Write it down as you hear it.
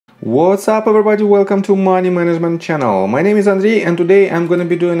What's up everybody, welcome to Money Management channel. My name is Andrei and today I'm gonna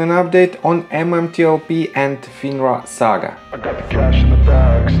be doing an update on MMTLP and FINRA saga. I got the cash in the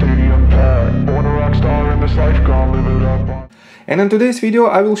bag, stadium packed, born a rock star in this life, gonna live it up. And in today's video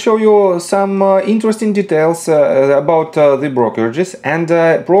I will show you some interesting details about the brokerages, and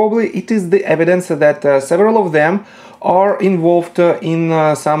probably it is the evidence that several of them are involved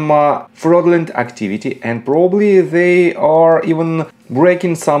in some fraudulent activity, and probably they are even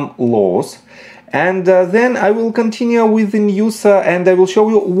breaking some laws. And then I will continue with the news and I will show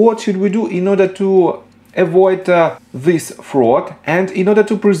you what should we do in order to avoid this fraud and in order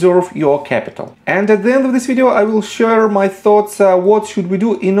to preserve your capital. And at the end of this video I will share my thoughts what should we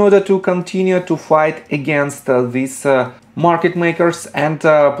do in order to continue to fight against these market makers and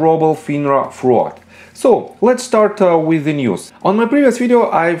probable FINRA fraud. So let's start with the news. On my previous video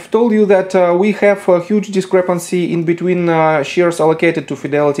I've told you that we have a huge discrepancy in between shares allocated to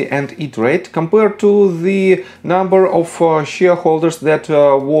Fidelity and E-Trade compared to the number of shareholders that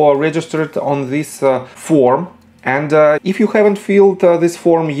were registered on this form. And if you haven't filled this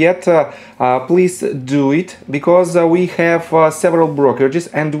form yet, please do it, because we have several brokerages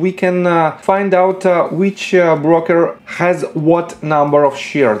and we can find out which broker has what number of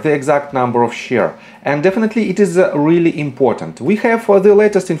share, the exact number of share. And definitely it is really important. We have the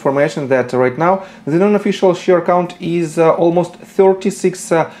latest information that right now the non-official share count is almost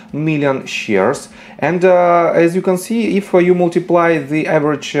 36 million shares. And as you can see, if you multiply the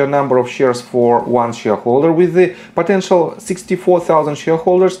average number of shares for one shareholder with the potential 64,000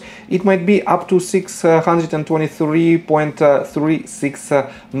 shareholders, it might be up to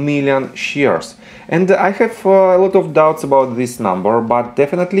 623.36 million shares. And I have a lot of doubts about this number, but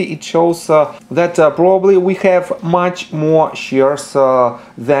definitely it shows that probably we have much more shares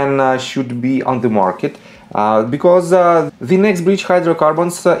than should be on the market. Because the next bridge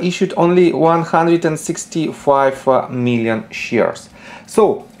hydrocarbons issued only 165 million shares.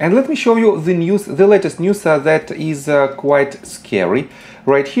 So, and let me show you the news, the latest news that is quite scary.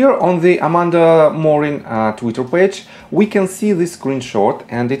 Right here on the Amanda Morin Twitter page, we can see this screenshot,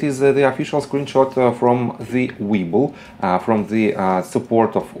 and it is the official screenshot from the Webull, from the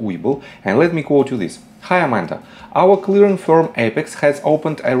support of Webull. And let me quote you this. Hi Amanda, our clearing firm Apex has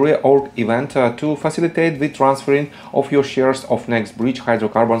opened a reorg event to facilitate the transferring of your shares of Next Bridge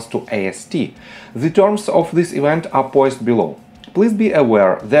Hydrocarbons to AST. The terms of this event are posted below. Please be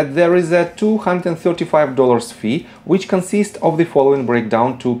aware that there is a $235 fee, which consists of the following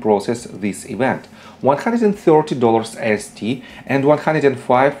breakdown to process this event: $130 AST and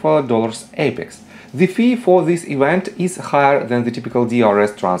 $105 Apex. The fee for this event is higher than the typical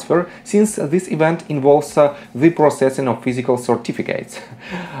DRS transfer, since this event involves the processing of physical certificates.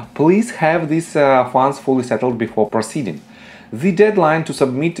 Please have these funds fully settled before proceeding. The deadline to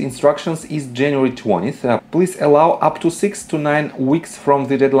submit instructions is January 20th. Please allow up to 6 to 9 weeks from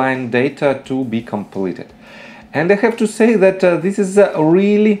the deadline date to be completed. And I have to say that this is a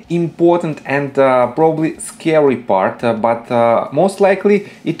really important and probably scary part, but most likely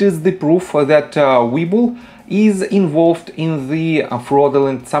it is the proof that Webull is involved in the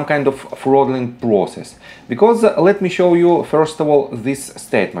fraudulent, some kind of fraudulent process. Because let me show you first of all this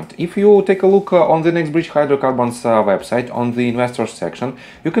statement. If you take a look on the Next Bridge Hydrocarbons website, on the investors section,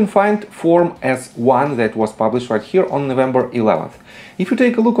 you can find Form S1 that was published right here on November 11th. If you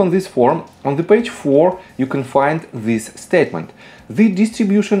take a look on this form, on the page 4, you can find this statement. The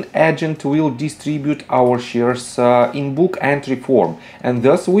distribution agent will distribute our shares in book entry form, and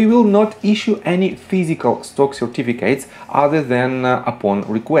thus we will not issue any physical stock certificates other than upon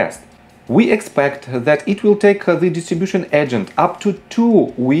request. We expect that it will take the distribution agent up to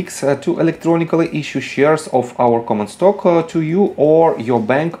 2 weeks to electronically issue shares of our common stock to you or your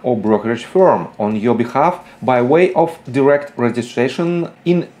bank or brokerage firm on your behalf by way of direct registration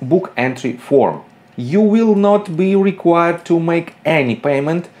in book entry form. You will not be required to make any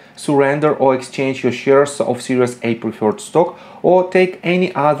payment, surrender or exchange your shares of Series A preferred stock, or take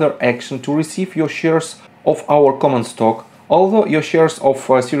any other action to receive your shares of our common stock, although your shares of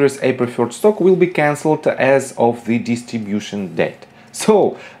Series A preferred stock will be cancelled as of the distribution date.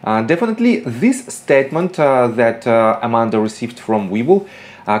 So, definitely this statement that Amanda received from Webull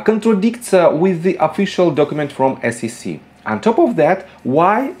contradicts with the official document from SEC. On top of that,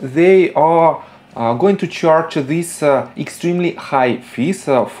 why they are going to charge these extremely high fees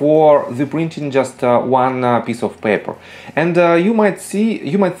for the printing just one piece of paper. And you might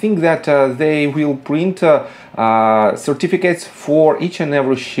think that they will print certificates for each and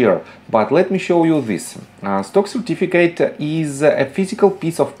every share, but let me show you this. Stock certificate is a physical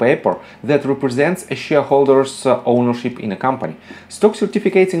piece of paper that represents a shareholder's ownership in a company. Stock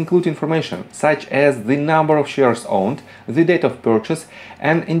certificates include information such as the number of shares owned, the date of purchase,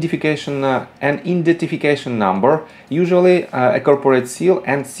 an identification number, usually a corporate seal,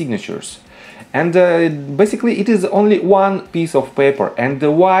 and signatures. And basically it is only one piece of paper, and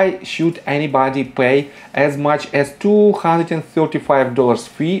why should anybody pay as much as $235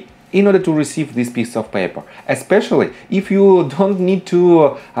 fee in order to receive this piece of paper, especially if you don't need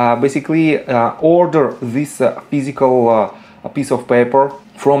to order this physical piece of paper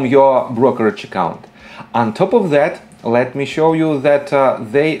from your brokerage account. On top of that, let me show you that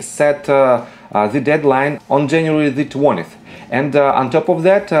they set the deadline on January the 20th. And on top of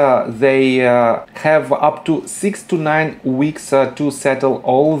that, they have up to 6 to 9 weeks to settle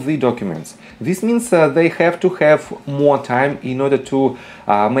all the documents. This means they have to have more time in order to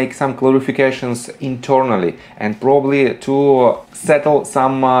make some clarifications internally and probably to settle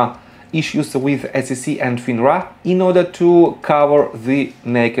some issues with SEC and FINRA in order to cover the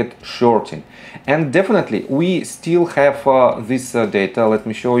naked shorting. And definitely we still have this data. Let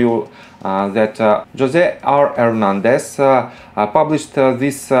me show you that Jose R. Hernandez published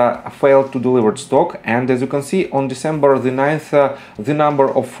this failed to deliver stock, and as you can see on December the 9th the number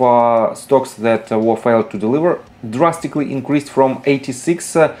of stocks that were failed to deliver drastically increased from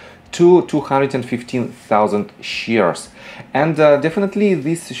 86 to 215,000 shares. And definitely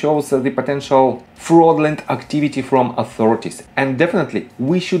this shows the potential fraudulent activity from authorities. And definitely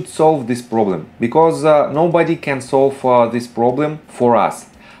we should solve this problem, because nobody can solve this problem for us.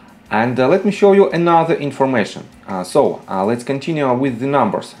 And let me show you another information. Let's continue with the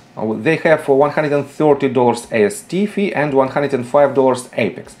numbers. They have $130 AST fee and $105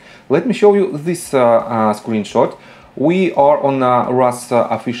 Apex. Let me show you this screenshot. We are on Russ'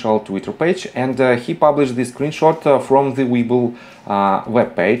 official Twitter page, and he published this screenshot from the Webull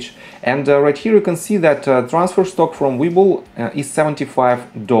web page. And right here you can see that transfer stock from Webull is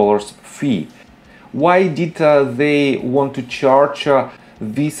 $75 fee. Why did they want to charge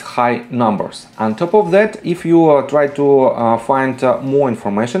these high numbers? On top of that, if you try to find more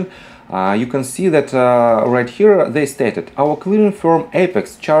information, you can see that right here they stated our clearing firm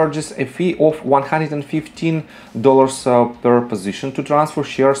Apex charges a fee of $115 per position to transfer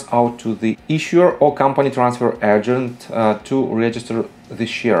shares out to the issuer or company transfer agent to register the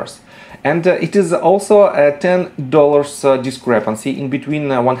shares. And it is also a $10 discrepancy in between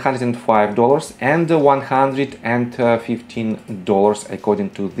 $105 and $115 according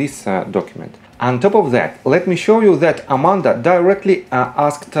to this document. On top of that, let me show you that Amanda directly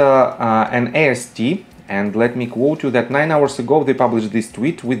asked an AST, and let me quote you that 9 hours ago they published this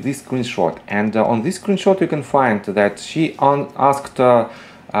tweet with this screenshot. And on this screenshot you can find that she asked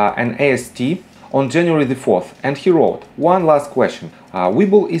an AST on January the 4th, and he wrote, one last question.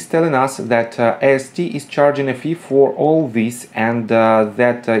 Webull is telling us that AST is charging a fee for all this, and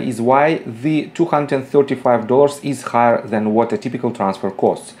that is why the $235 is higher than what a typical transfer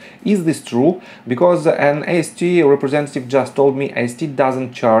costs. Is this true? Because an AST representative just told me AST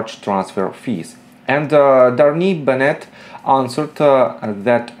doesn't charge transfer fees. And Darnie Bennett answered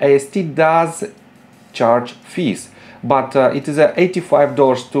that AST does charge fees, but it is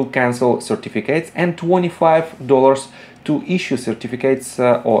 $85 to cancel certificates and $25 to issue certificates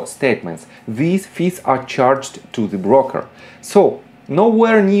or statements. These fees are charged to the broker. So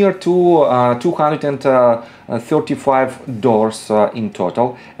nowhere near to $235 in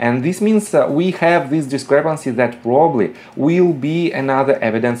total, and this means we have this discrepancy that probably will be another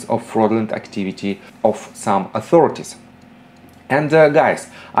evidence of fraudulent activity of some authorities. And guys,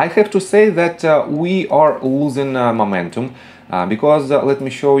 I have to say that we are losing momentum because let me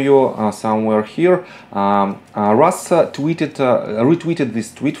show you somewhere here. Russ retweeted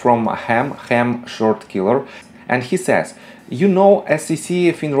this tweet from Ham Short Killer, and he says, you know,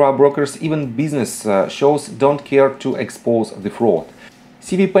 SEC, FINRA brokers, even business shows don't care to expose the fraud.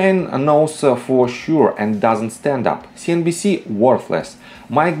 CV Payne knows for sure and doesn't stand up. CNBC worthless.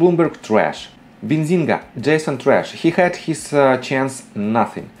 Mike Bloomberg trash. Benzinga, Jason trash. He had his chance,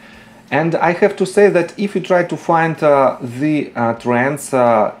 nothing. And I have to say that if you try to find the trends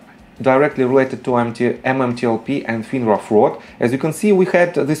directly related to MMTLP and FINRA fraud, as you can see, we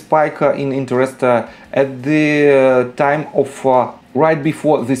had this spike in interest at the time of right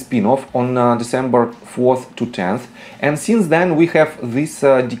before the spin-off on December 4th to 10th, and since then we have this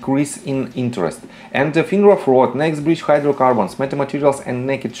decrease in interest. And FINRA fraud, next breach hydrocarbons, metamaterials and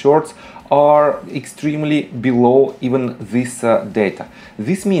naked shorts are extremely below even this data.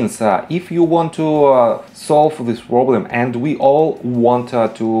 This means if you want to solve this problem, and we all want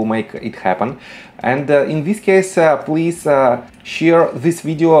to make it happen, and in this case please share this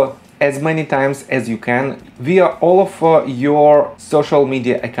video as many times as you can via all of your social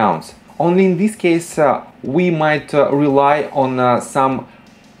media accounts. Only in this case we might rely on some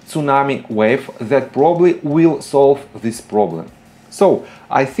tsunami wave that probably will solve this problem. So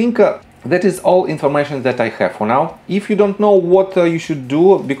I think that is all information that I have for now. If you don't know what you should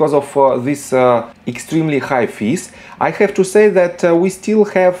do because of this extremely high fees, I have to say that we still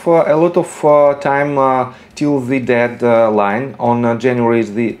have a lot of time till the deadline on January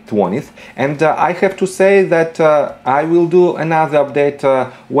the 20th, and I have to say that I will do another update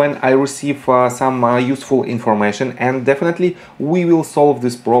when I receive some useful information, and definitely we will solve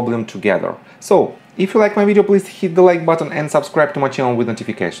this problem together. So if you like my video, please hit the like button and subscribe to my channel with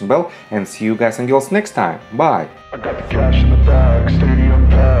notification bell, and see you guys and girls next time. Bye! I got the cash in the bag, stadium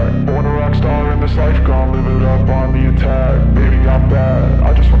packed. Born a rock star in this life, gonna live it up on the attack. Baby, I'm bad,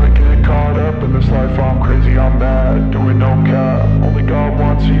 I just wanna get caught up in this life. I'm crazy, I'm mad, doing no cap. Only God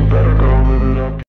wants you, better go live it up.